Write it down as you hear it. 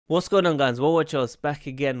What's going on, guys? Well, watch us back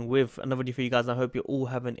again with another video for you guys. I hope you're all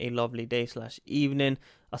having a lovely day / evening.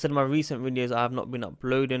 I said in my recent videos I have not been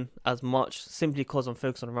uploading as much simply because I'm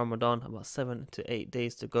focused on Ramadan. About 7 to 8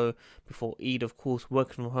 days to go before Eid, of course,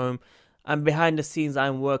 working from home. And behind the scenes,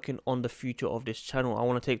 I'm working on the future of this channel. I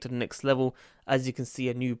want to take it to the next level. As you can see,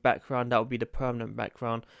 a new background. That will be the permanent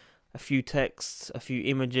background. A few texts, a few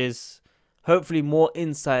images, hopefully more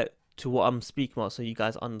insight to what I'm speaking about so you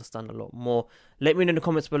guys understand a lot more. Let me know in the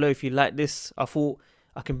comments below if you like this. I thought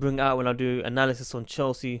I can bring it out when I do analysis on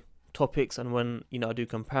Chelsea topics and when I do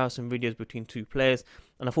comparison videos between two players,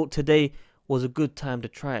 and I thought today was a good time to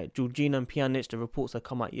try it. Jorginho and Pjanic, the reports that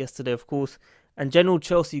come out yesterday, of course, and general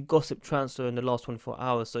Chelsea gossip transfer in the last 24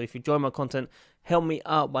 hours. So if you enjoy my content, help me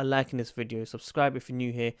out by liking this video, subscribe if you're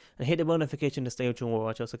new here, and hit the bell notification to stay up to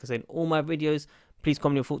watch Chelsea. Like I say, in all my videos, please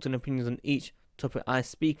comment your thoughts and opinions on each topic I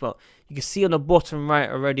speak about. You can see on the bottom right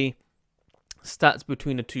already stats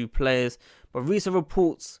between the two players, but recent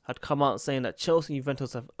reports had come out saying that Chelsea and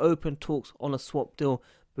Juventus have opened talks on a swap deal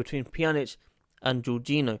between Pjanic and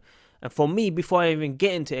Jorginho. And for me, before I even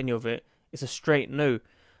get into any of it, it's a straight no.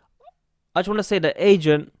 I just want to say that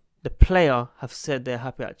agent, the player, have said they're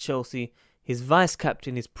happy at Chelsea. His vice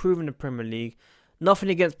captain is proven in the Premier League. Nothing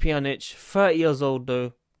against Pjanic, 30 years old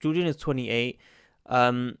though. Jorginho's 28.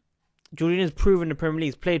 Jorginho's proven in the Premier League.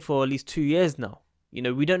 He's played for at least 2 years now.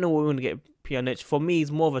 We don't know what we're going to get Pjanic. For me,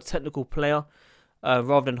 he's more of a technical player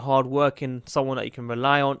rather than hard-working, someone that you can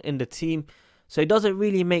rely on in the team. So it doesn't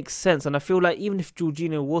really make sense. And I feel like even if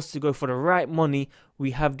Jorginho was to go for the right money,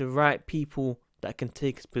 we have the right people that can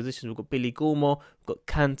take his positions. We've got Billy Gilmore, we've got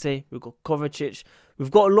Kante, we've got Kovacic.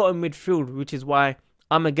 We've got a lot in midfield, which is why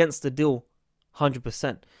I'm against the deal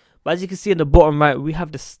 100%. But as you can see in the bottom right, we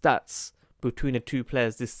have the stats between the two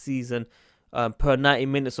players this season per 90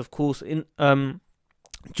 minutes, of course.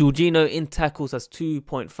 Jorginho in tackles has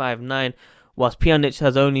 2.59, whilst Pjanic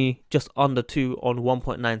has only just under 2 on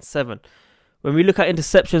 1.97. When we look at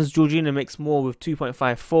interceptions, Jorginho makes more with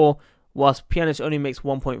 2.54, whilst Pjanic only makes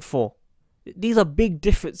 1.4. These are big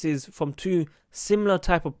differences from two similar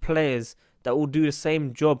type of players that will do the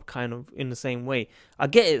same job kind of in the same way. I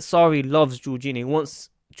get it, Sarri loves Jorginho. He wants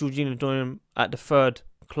Jorginho to join him at the third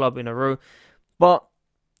club in a row. But,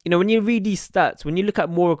 when you read these stats, when you look at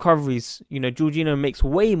more recoveries, Jorginho makes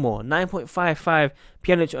way more, 9.55.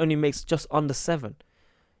 Pjanic only makes just under 7.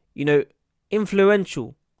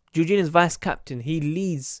 Influential. Jorginho's vice captain. He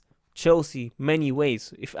leads Chelsea many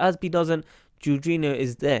ways. If Asby doesn't, Jorginho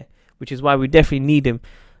is there, which is why we definitely need him.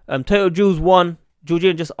 Total duels 1.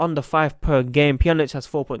 Jorginho just under 5 per game. Pjanic has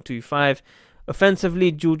 4.25.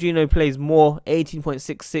 Offensively, Jorginho plays more,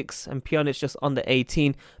 18.66, and Pjanic just under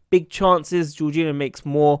 18. Big chances, Jorginho makes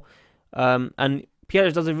more, and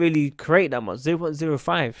Pjanic doesn't really create that much,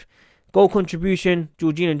 0.05. Goal contribution,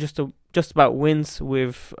 Jorginho just about wins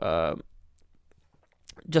with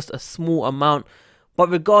just a small amount. But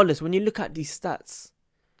regardless, when you look at these stats,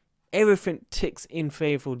 everything ticks in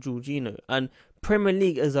favour of Jorginho. And Premier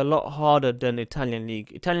League is a lot harder than Italian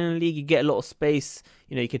League. Italian League, you get a lot of space.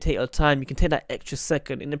 You can take your time. You can take that extra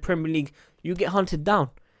second. In the Premier League, you get hunted down.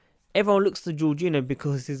 Everyone looks to Jorginho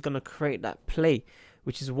because he's going to create that play,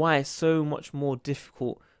 which is why it's so much more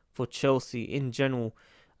difficult for Chelsea in general.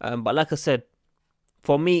 But like I said,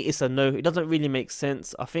 for me, it's a no. It doesn't really make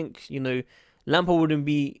sense. I think, Lampard wouldn't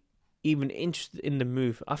be even interested in the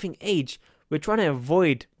move. I think age, we're trying to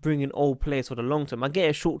avoid bringing old players for the long term. I get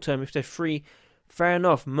it short term if they're free. Fair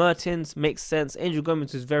enough. Mertens makes sense. Angel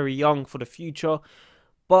Gomez is very young for the future.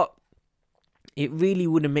 But it really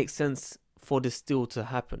wouldn't make sense for this deal to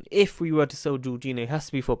happen. If we were to sell Jorginho, it has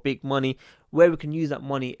to be for big money, where we can use that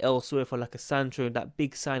money elsewhere for like a Sancho, that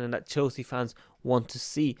big signing that Chelsea fans want to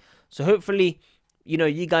see. So hopefully,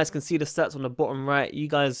 you guys can see the stats on the bottom right. You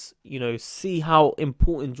guys, see how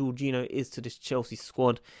important Jorginho is to this Chelsea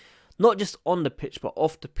squad. Not just on the pitch, but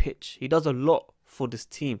off the pitch. He does a lot for this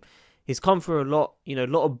team. He's come through a lot, a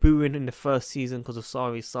lot of booing in the first season because of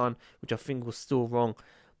Sarri's son, which I think was still wrong.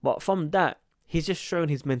 But from that, he's just shown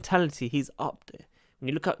his mentality. He's up there. When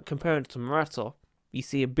you look at comparing it to Morata, you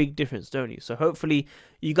see a big difference, don't you? So hopefully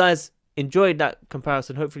you guys enjoyed that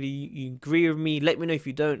comparison. Hopefully you agree with me. Let me know if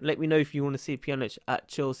you don't. Let me know if you want to see Pjanic at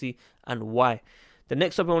Chelsea and why. The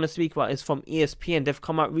next topic I want to speak about is from ESPN. They've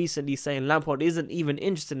come out recently saying Lampard isn't even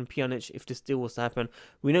interested in Pjanic if this deal was to happen.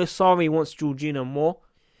 We know Sarri wants Jorginho more.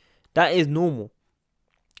 That is normal.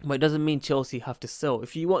 But it doesn't mean Chelsea have to sell.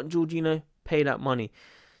 If you want Jorginho, pay that money.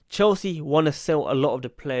 Chelsea want to sell a lot of the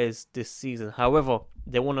players this season. However,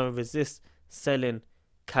 they want to resist selling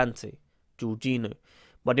Kante, Jorginho.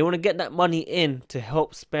 But they want to get that money in to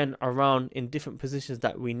help spend around in different positions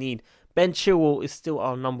that we need. Ben Chilwell is still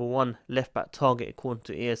our number one left back target according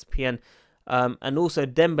to ESPN. And also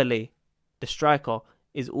Dembele, the striker,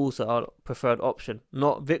 is also our preferred option.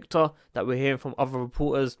 Not Victor, that we're hearing from other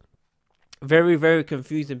reporters. Very, very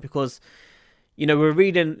confusing because, you know, we're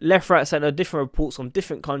reading left, right, centre, different reports from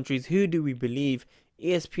different countries. Who do we believe?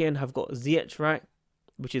 ESPN have got Ziyech right,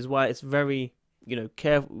 which is why it's very, you know,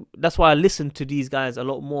 careful. That's why I listen to these guys a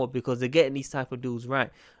lot more, because they're getting these type of deals right.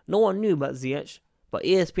 No one knew about Ziyech, but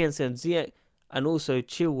ESPN said Ziyech and also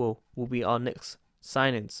Chilwell will be our next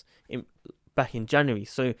signings back in January.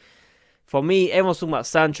 So for me, everyone's talking about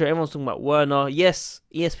Sancho, everyone's talking about Werner. Yes,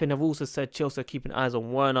 ESPN have also said Chelsea are keeping eyes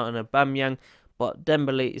on Werner and Aubameyang, but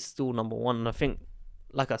Dembele is still number one. And I think,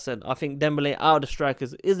 like I said, I think Dembele out of the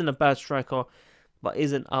strikers isn't a bad striker, but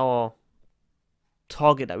isn't our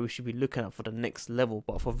target that we should be looking at for the next level.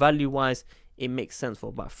 But for value wise, it makes sense for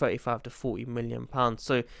about 35 to 40 million pounds.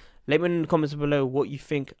 So let me know in the comments below what you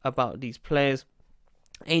think about these players.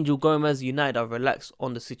 Angel Gomez, United are relaxed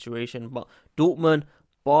on the situation, but Dortmund,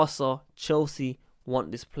 Barca, Chelsea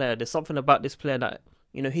want this player. There's something about this player that,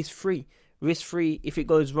 you know, he's free, risk free. If it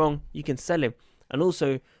goes wrong, you can sell him. And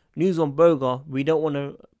also, news on Boga, we don't want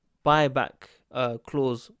to buy back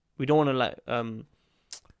clause. We don't want to, like,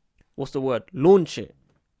 what's the word? Launch it.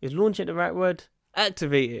 Is launch it the right word?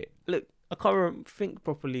 Activate it. Look, I can't think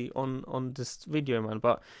properly on this video, man.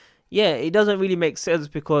 But yeah, it doesn't really make sense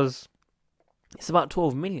because it's about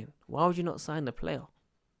 12 million. Why would you not sign the player?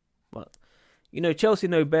 But, you know, Chelsea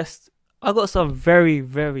know best. I got some very,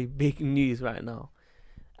 very big news right now.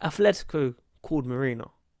 Atletico called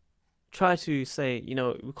Mourinho. Try to say, you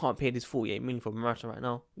know, we can't pay this 48 million for Morata right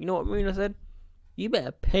now. You know what Mourinho said? You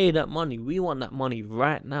better pay that money. We want that money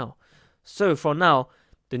right now. So for now,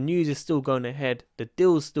 the news is still going ahead. The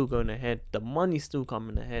deal's still going ahead. The money's still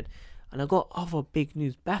coming ahead. And I got other big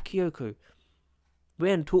news. Bakayoko.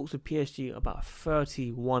 We're in talks with PSG about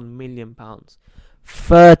 £31 million.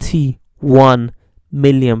 £31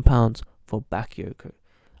 million for Bakayoko.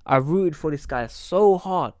 I rooted for this guy so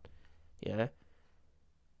hard, yeah,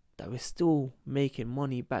 that we're still making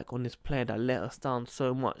money back on this player that let us down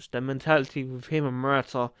so much. The mentality with him and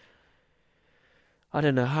Morata, I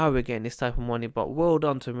don't know how we're getting this type of money, but well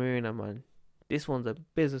done to Marina, man. This one's a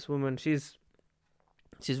businesswoman. She's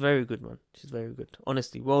very good, man. She's very good.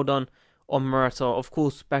 Honestly, well done on Morata. Of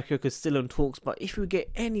course, Bakayoko is still in talks, but if we get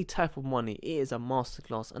any type of money, it is a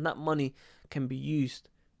masterclass, and that money can be used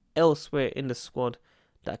elsewhere in the squad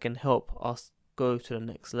that can help us go to the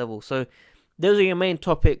next level. So those are your main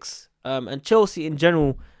topics, and Chelsea in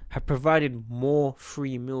general have provided more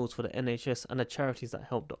free meals for the NHS and the charities that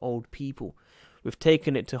help the old people. We've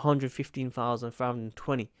taken it to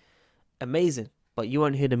 115,520. Amazing. But you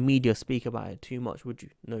won't hear the media speak about it too much, would you?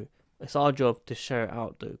 No. It's our job to share it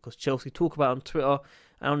out, though, because Chelsea talk about it on Twitter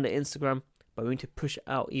and on the Instagram, but we need to push it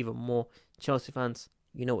out even more. Chelsea fans,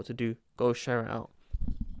 you know what to do. Go share it out.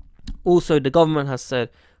 Also, the government has said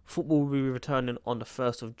football will be returning on the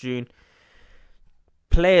 1st of June.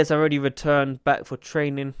 Players already returned back for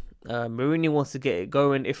training. Mourinho wants to get it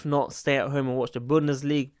going. If not, stay at home and watch the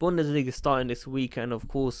Bundesliga. Bundesliga is starting this weekend, of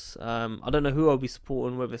course. I don't know who I'll be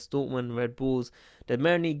supporting, whether it's Dortmund, Red Bulls. There are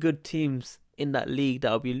many good teams in that league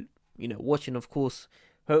that I'll be, you know, watching, of course.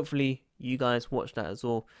 Hopefully, you guys watch that as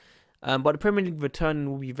well. But the Premier League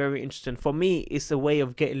returning will be very interesting. For me, it's a way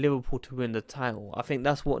of getting Liverpool to win the title. I think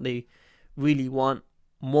that's what they really want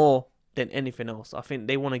more than anything else. I think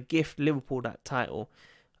they want to gift Liverpool that title.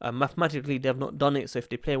 Mathematically, they have not done it. So if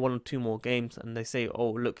they play 1 or 2 more games and they say, oh,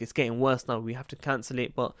 look, it's getting worse now, we have to cancel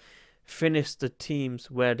it. But finish the teams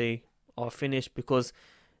where they are finished, because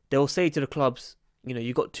they'll say to the clubs, you know,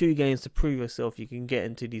 you got 2 games to prove yourself. You can get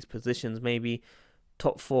into these positions, maybe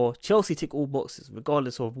top 4. Chelsea tick all boxes,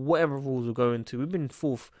 regardless of whatever rules we're going to. We've been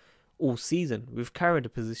 4th all season. We've carried the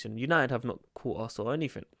position. United have not caught us or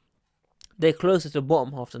anything. They're closer to the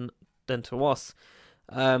bottom half than to us.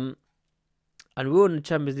 And we're in the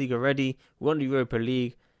Champions League already. We're in the Europa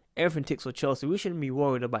League. Everything ticks for Chelsea. We shouldn't be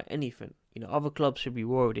worried about anything. You know, other clubs should be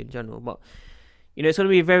worried in general. But, you know, it's going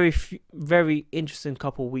to be a very, very interesting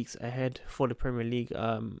couple of weeks ahead for the Premier League.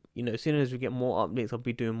 You know, as soon as we get more updates, I'll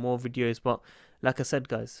be doing more videos. But like I said,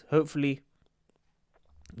 guys, hopefully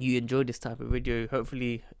you enjoyed this type of video.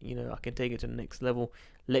 Hopefully, you know, I can take it to the next level.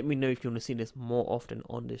 Let me know if you want to see this more often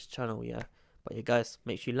on this channel, yeah. But yeah, guys,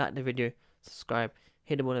 make sure you like the video, subscribe,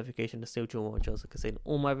 hit the bell notification to stay tuned on Chelsea, because in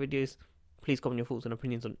all my videos, please comment your thoughts and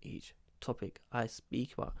opinions on each topic I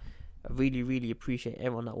speak about. I really, really appreciate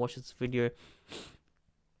everyone that watches this video.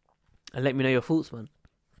 And let me know your thoughts, man.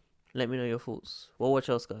 Let me know your thoughts. Well, watch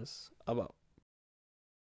else, guys. I'm out.